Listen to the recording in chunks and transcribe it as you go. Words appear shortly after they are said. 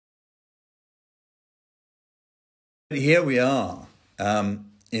Here we are in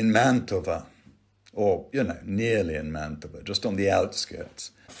Mantova, or, nearly in Mantova, just on the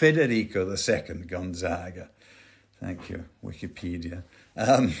outskirts. Federico II Gonzaga. Thank you, Wikipedia.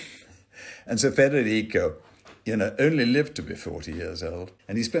 And so Federico, only lived to be 40 years old,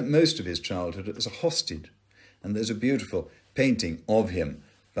 and he spent most of his childhood as a hostage. And there's a beautiful painting of him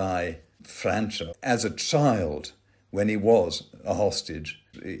by Francia. As a child, when he was a hostage,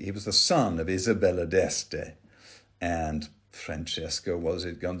 he was the son of Isabella d'Este, and Francesco,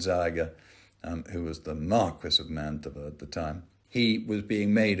 Gonzaga, who was the Marquis of Mantova at the time. He was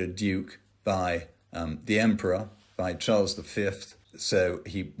being made a duke by the emperor, by Charles V, so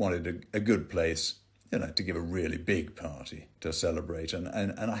he wanted a good place, to give a really big party to celebrate. And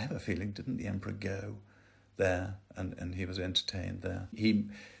I have a feeling, didn't the emperor go there and he was entertained there? He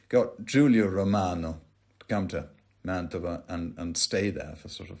got Giulio Romano to come to Mantova and stay there for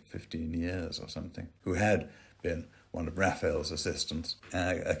sort of 15 years or something, who had been one of Raphael's assistants,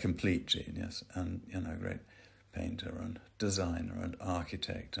 a complete genius, and, a great painter and designer and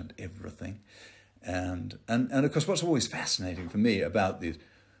architect and everything. And of course, what's always fascinating for me about these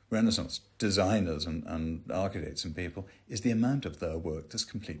Renaissance designers and architects and people is the amount of their work that's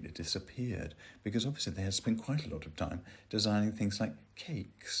completely disappeared, because obviously they had spent quite a lot of time designing things like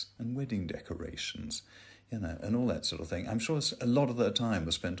cakes and wedding decorations, and all that sort of thing. I'm sure a lot of their time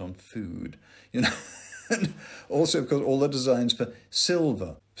was spent on food, And also, of course, all the designs for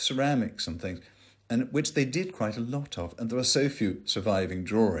silver, ceramics and things, and which they did quite a lot of. And there are so few surviving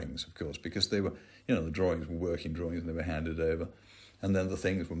drawings, of course, because they were, the drawings were working drawings and they were handed over. And then the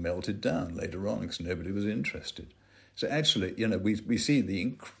things were melted down later on because nobody was interested. So actually, we see the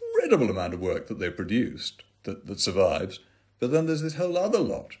incredible amount of work that they produced that survives. But then there's this whole other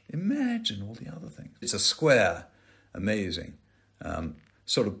lot. Imagine all the other things. It's a square, amazing,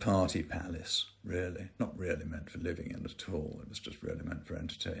 sort of party palace, really. Not really meant for living in at all. It was just really meant for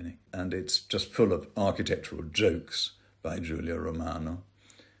entertaining. And it's just full of architectural jokes by Giulio Romano,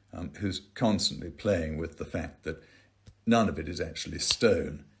 who's constantly playing with the fact that none of it is actually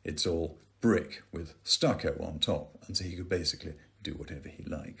stone. It's all brick with stucco on top. And so he could basically do whatever he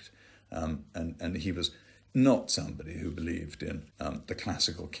liked. And he was not somebody who believed in the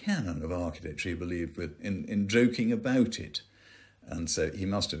classical canon of architecture. He believed in joking about it. And so he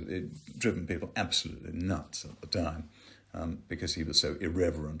must have driven people absolutely nuts at the time because he was so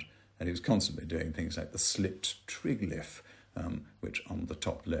irreverent. And he was constantly doing things like the slipped triglyph, which on the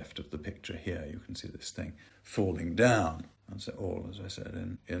top left of the picture here, you can see this thing falling down. And so all, as I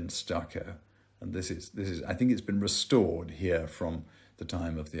said, in stucco. And this is I think it's been restored here from the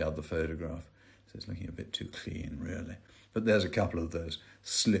time of the other photograph. So it's looking a bit too clean, really. But there's a couple of those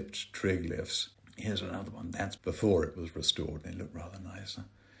slipped triglyphs. Here's another one. That's before it was restored. They look rather nicer.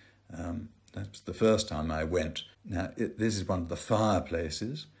 That's the first time I went. Now, this is one of the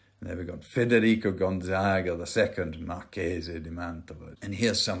fireplaces. And there we've got Federico Gonzaga II, Marchese di Mantova. And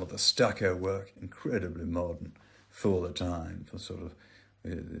here's some of the stucco work, incredibly modern for the time, for sort of,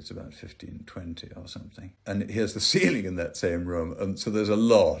 it's about 1520 or something. And here's the ceiling in that same room. And so there's a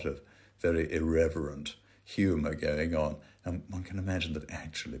lot of very irreverent humour going on. And one can imagine that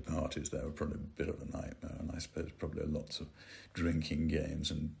actually parties there were probably a bit of a nightmare, and I suppose probably lots of drinking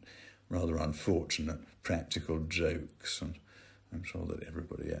games and rather unfortunate practical jokes. And I'm sure that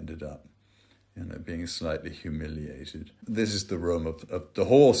everybody ended up, being slightly humiliated. This is the room of the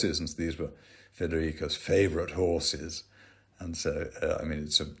horses, and these were Federico's favourite horses. And so,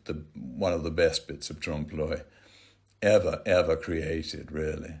 it's one of the best bits of trompe-l'oeil ever created,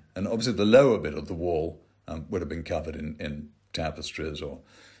 really. And obviously the lower bit of the wall would have been covered in tapestries or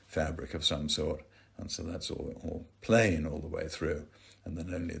fabric of some sort. And so that's all plain all the way through. And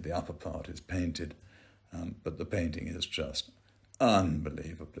then only the upper part is painted. But the painting is just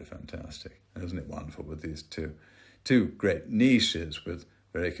unbelievably fantastic. Isn't it wonderful, with these two great niches with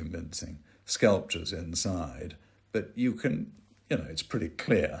very convincing sculptures inside. But you can, it's pretty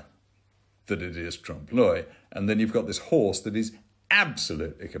clear that it is trompe-l'oeil. And then you've got this horse that is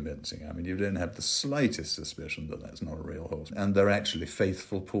absolutely convincing. You don't have the slightest suspicion that that's not a real horse. And they're actually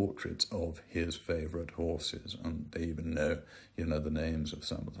faithful portraits of his favourite horses. And they even know, the names of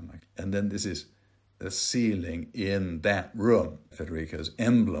some of them. And then this is a ceiling in that room, Federico's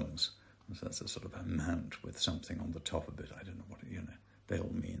emblems. So that's a sort of a mount with something on the top of it. I don't know what, they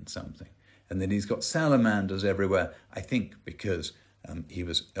all mean something. And then he's got salamanders everywhere, I think because he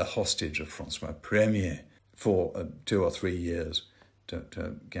was a hostage of Francois Premier for 2 or 3 years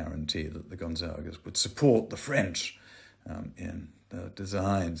to guarantee that the Gonzagas would support the French in their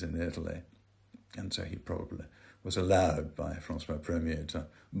designs in Italy. And so he probably was allowed by Francois Ier to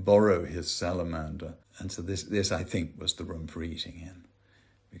borrow his salamander. And so this I think, was the room for eating in,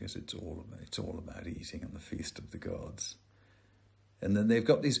 because it's all about eating and the feast of the gods. And then they've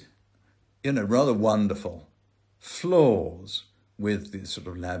got these, rather wonderful floors with these sort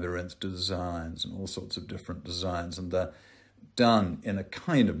of labyrinth designs and all sorts of different designs, and they're done in a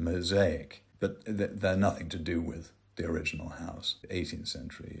kind of mosaic, but they're nothing to do with the original house, 18th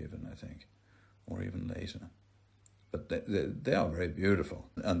century even, I think, or even later. But they are very beautiful.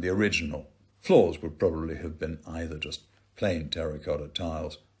 And the original floors would probably have been either just plain terracotta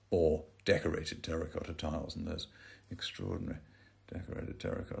tiles or decorated terracotta tiles, and those extraordinary decorated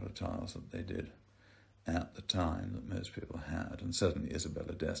terracotta tiles that they did at the time that most people had. And certainly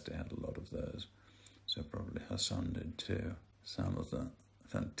Isabella d'Este had a lot of those. So probably her son did too. Some of the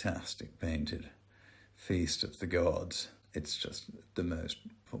fantastic painted Feast of the Gods. It's just the most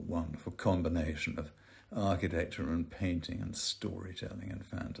wonderful combination of architecture and painting and storytelling and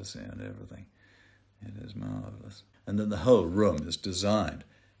fantasy and everything. It is marvellous. And then the whole room is designed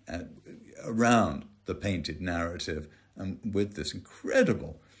around the painted narrative, and with this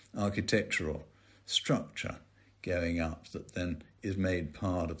incredible architectural structure going up that then is made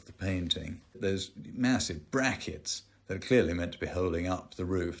part of the painting. There's massive brackets that are clearly meant to be holding up the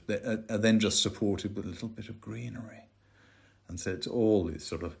roof that are then just supported with a little bit of greenery. And so it's all these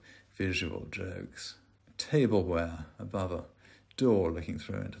sort of visual jokes. Tableware above a door looking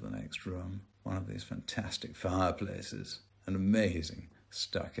through into the next room. One of these fantastic fireplaces. An amazing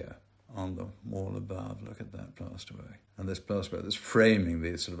stucco on the wall above. Look at that plasterwork. And this plasterwork that's framing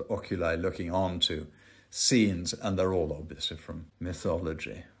these sort of oculi looking onto scenes, and they're all obviously from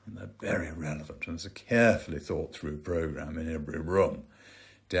mythology, and they're very relevant. And there's a carefully thought through program in every room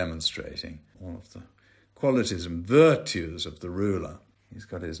demonstrating all of the qualities and virtues of the ruler. He's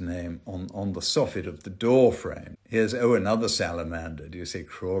got his name on the soffit of the door frame. Here's, another salamander, do you see,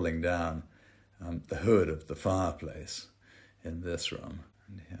 crawling down the hood of the fireplace in this room.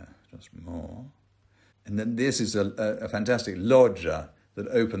 And here, just more. And then this is a fantastic loggia that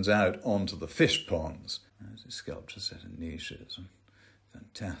opens out onto the fish ponds. There's a sculpture set in niches and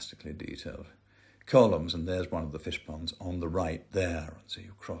fantastically detailed columns, and there's one of the fish ponds on the right there. And so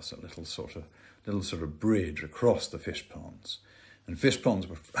you cross a little sort of bridge across the fish ponds. And fish ponds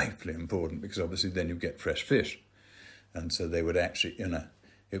were frightfully important because obviously then you get fresh fish. And so they would actually,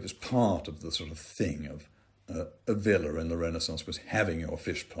 it was part of the sort of thing of a villa in the Renaissance, was having your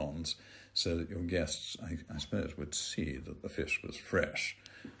fish ponds so that your guests, I suppose, would see that the fish was fresh,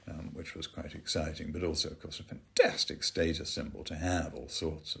 which was quite exciting, but also, of course, a fantastic status symbol to have all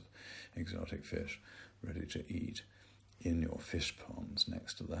sorts of exotic fish ready to eat in your fish ponds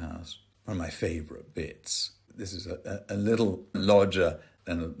next to the house. One of my favourite bits. This is a little loggia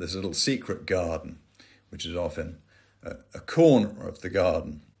and this little secret garden, which is often a corner of the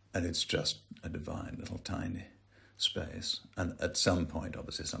garden, and it's just a divine little tiny space. And at some point,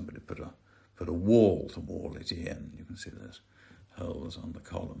 obviously, somebody put a wall to wall it in. You can see there's holes on the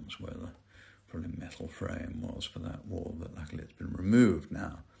columns where the probably metal frame was for that wall, but luckily it's been removed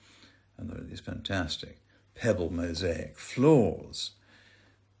now. And there are these fantastic pebble mosaic floors,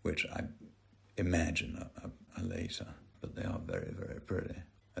 which I imagine are later, but they are very, very pretty.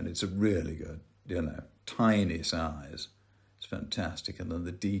 And it's a really good, tiny size. It's fantastic. And then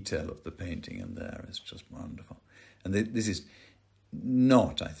the detail of the painting in there is just wonderful. And this is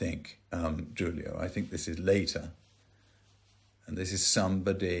not, I think, Giulio. I think this is later. And this is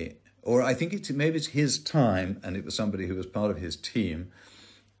somebody, or I think maybe it's his time, and it was somebody who was part of his team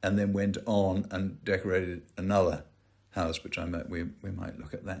and then went on and decorated another house, which we might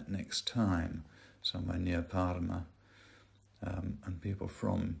look at that next time, somewhere near Parma. And people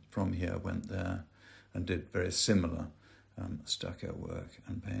from here went there and did very similar stucco work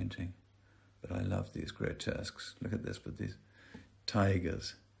and painting. But I love these grotesques. Look at this with these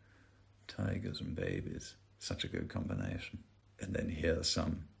tigers and babies. Such a good combination. And then here's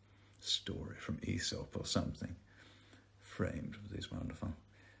some story from Aesop or something, framed with these wonderful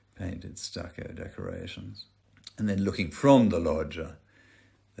painted stucco decorations. And then looking from the loggia,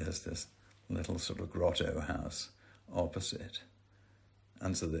 there's this little sort of grotto house opposite.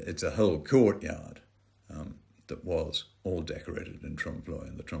 And so it's a whole courtyard that was all decorated in trompe-l'oeil,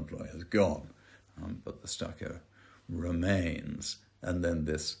 and the trompe-l'oeil has gone, but the stucco remains. And then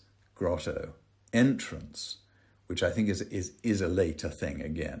this grotto entrance, which I think is a later thing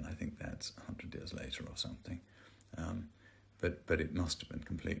again. I think that's 100 years later or something. But it must have been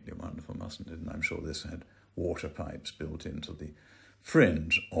completely wonderful, mustn't it? And I'm sure this had water pipes built into the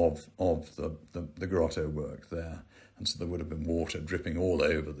fringe of the grotto work there. And so there would have been water dripping all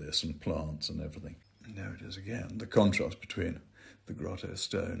over this and plants and everything. there it is again. The contrast between the grotto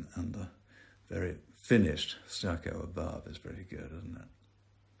stone and the very finished stucco above is very good, isn't it?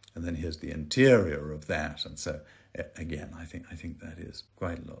 And then here's the interior of that. And so, again, I think that is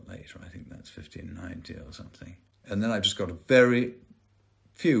quite a lot later. I think that's 1590 or something. And then I've just got a very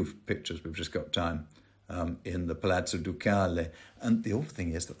few pictures, we've just got time, in the Palazzo Ducale. And the awful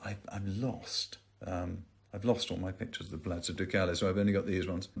thing is that I've lost all my pictures of the Palazzo Ducale, so I've only got these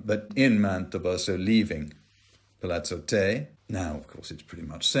ones. But in Mantova, so leaving Palazzo Te, now, of course, it's pretty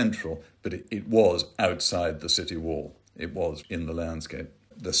much central, but it was outside the city wall. It was in the landscape.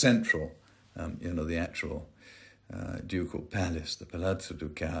 The central, the actual ducal palace, the Palazzo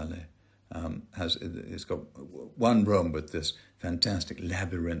Ducale, it's got one room with this fantastic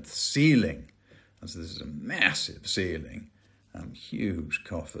labyrinth ceiling. And so this is a massive ceiling, huge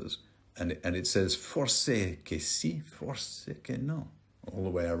coffers, and it says forse che si, forse che no, all the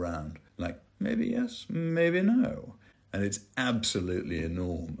way around. Like, maybe yes, maybe no. And it's absolutely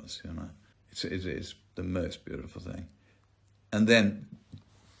enormous, It's the most beautiful thing. And then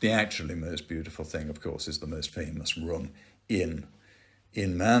the actually most beautiful thing, of course, is the most famous room in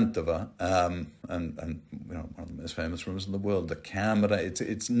Mantova, and one of the most famous rooms in the world, the Camera.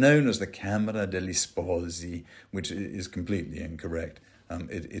 It's known as the Camera degli Sposi, which is completely incorrect.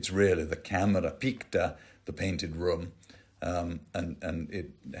 It's really the Camera Picta, the painted room, and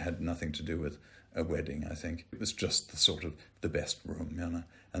it had nothing to do with a wedding, I think. It was just the best room,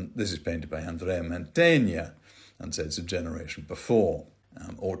 And this is painted by Andrea Mantegna, and so it's a generation before,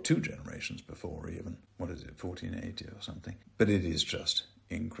 or 2 generations before even. What is it, 1480 or something? But it is just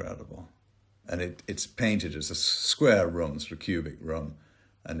incredible. And it's painted as a square room, sort of cubic room,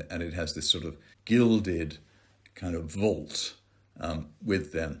 and it has this sort of gilded kind of vault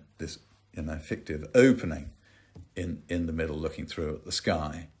with then this fictive opening in the middle looking through at the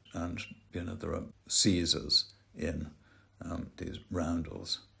sky. And, there are Caesars in these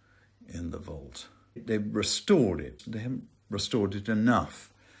roundels in the vault. They've restored it. They haven't restored it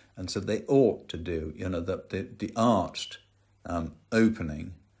enough. And so they ought to do, the arched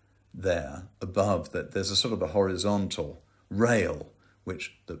opening there above that. There's a sort of a horizontal rail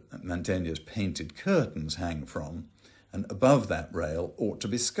which the Mantegna's painted curtains hang from. And above that rail ought to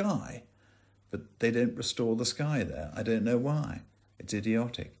be sky. But they don't restore the sky there. I don't know why. It's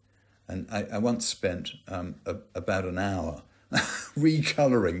idiotic. And I once spent about an hour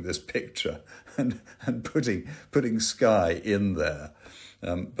recolouring this picture and putting sky in there.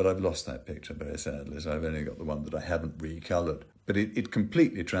 But I've lost that picture very sadly, so I've only got the one that I haven't recoloured. But it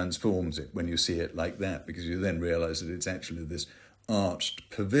completely transforms it when you see it like that, because you then realise that it's actually this arched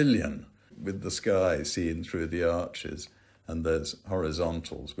pavilion with the sky seen through the arches, and there's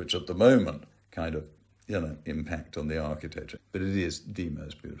horizontals, which at the moment kind of, impact on the architecture. But it is the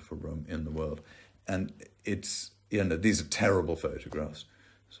most beautiful room in the world. And it's, these are terrible photographs.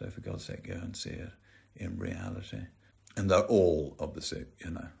 So for God's sake, go and see it in reality. And they're all, obviously,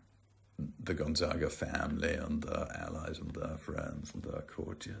 the Gonzaga family and their allies and their friends and their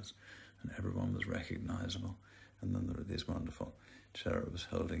courtiers. And everyone was recognisable. And then there are these wonderful cherubs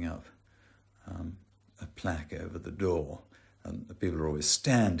holding up a plaque over the door. And the people are always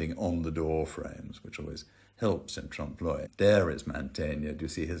standing on the door frames, which always helps in trompe-l'oeil. There is Mantegna. Do you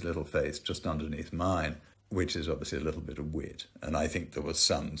see his little face just underneath mine, which is obviously a little bit of wit. And I think there was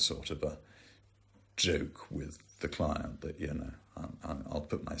some sort of a joke with the client that, I'll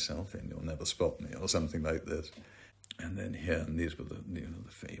put myself in, you'll never spot me, or something like this. And then here, and these were the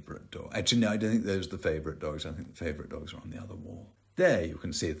favourite dogs. Actually, no, I don't think those are the favourite dogs. I think the favourite dogs are on the other wall. There you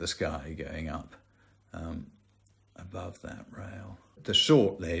can see the sky going up above that rail. The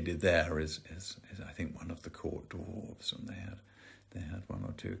short lady there is I think one of the court dwarves, and they had 1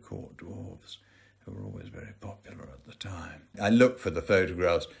 or 2 court dwarves who were always very popular at the time. I looked for the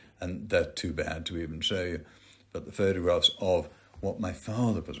photographs, and they're too bad to even show you, but the photographs of what my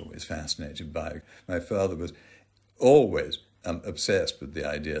father was always fascinated by. My father was always obsessed with the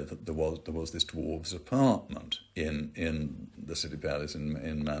idea that there was this dwarf's apartment in the city palace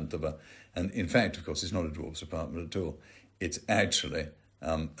in Mantova. And in fact, of course, it's not a dwarf's apartment at all. It's actually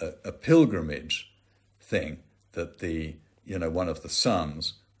a pilgrimage thing that one of the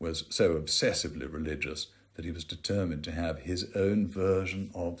sons was so obsessively religious that he was determined to have his own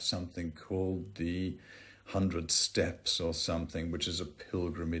version of something called the 100 Steps or something, which is a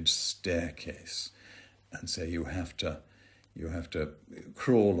pilgrimage staircase. And so you have to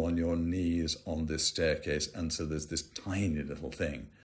crawl on your knees on this staircase, and so there's this tiny little thing